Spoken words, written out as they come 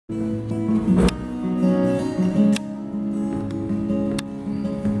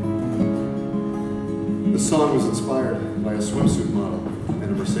song was inspired by a swimsuit model and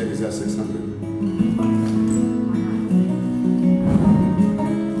a Mercedes S600.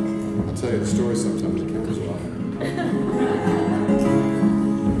 I'll tell you the story sometimes, it counts as well.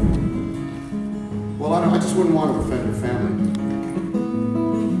 Well, I just wouldn't want to offend your family.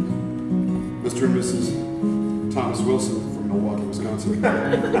 Mr. and Mrs. Thomas Wilson from Milwaukee, Wisconsin.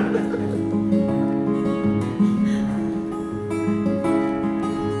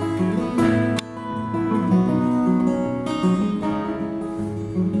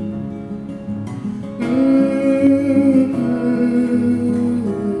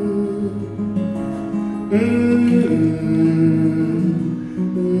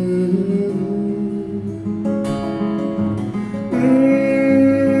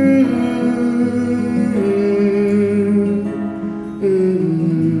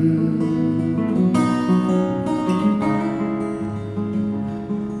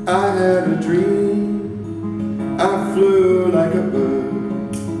 I had a dream, I flew like a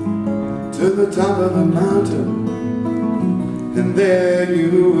bird to the top of the mountain, and there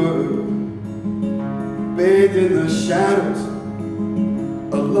you were, bathed in the shadows,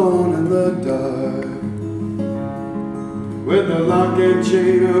 alone in the dark, with a lock and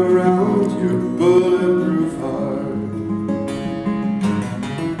chain around your bulletproof heart.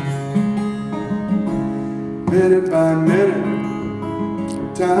 Minute by minute,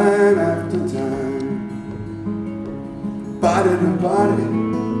 time after time, body to body,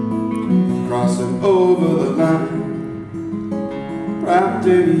 crossing over the line, wrapped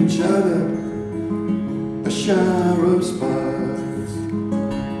in each other, a shower of sparks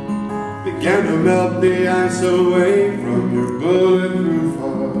began to melt the ice away from your bulletproof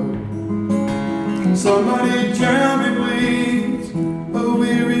heart. Somebody tell me please, are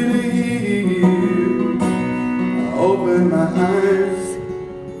we really here? I open my eyes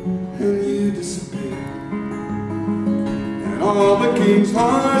and you disappear, and all the king's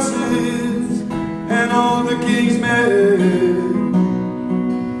horses and all the king's men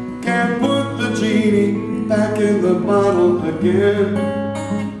can't put the genie back in the bottle again.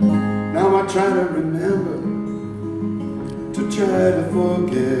 Now I try to remember, to try to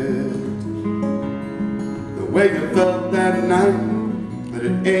forget the way you felt that night, but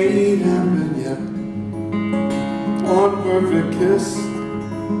it ain't happened yet. One perfect kiss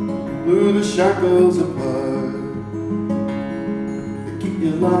blew the shackles apart. They keep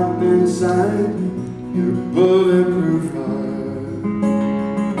you locked inside your bulletproof heart.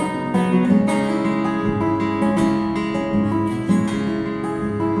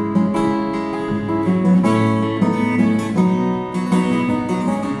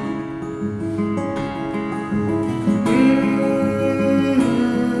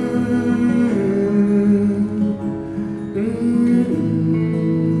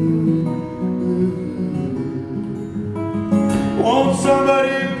 Won't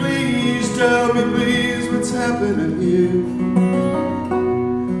somebody please tell me please what's happening here?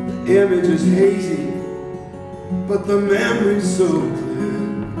 The image is hazy, but the memory's so clear.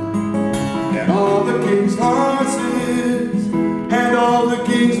 And all the king's horses and all the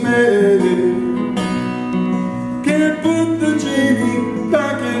king's men can't put the genie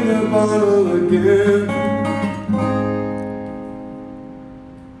back in the bottle again.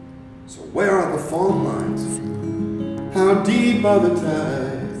 So where are the fault lines? How deep are the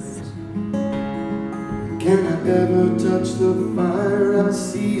tides? Can I ever touch the fire I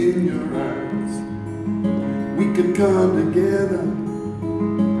see in your eyes? We could come together,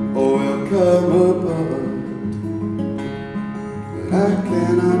 or we'll come apart, but I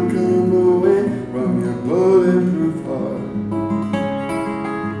cannot come away from your bulletproof heart.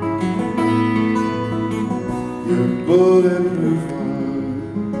 Your bulletproof heart.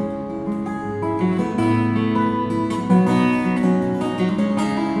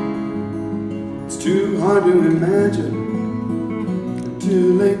 Too hard to imagine, too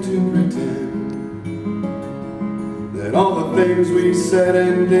late to pretend that all the things we said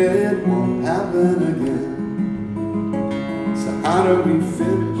and did won't happen again. So how do we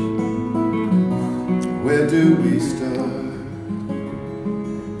finish? Where do we start?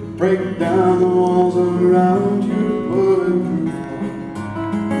 To break down the walls around your bulletproof heart.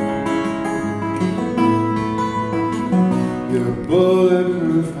 Your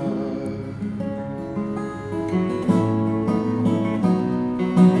bulletproof heart.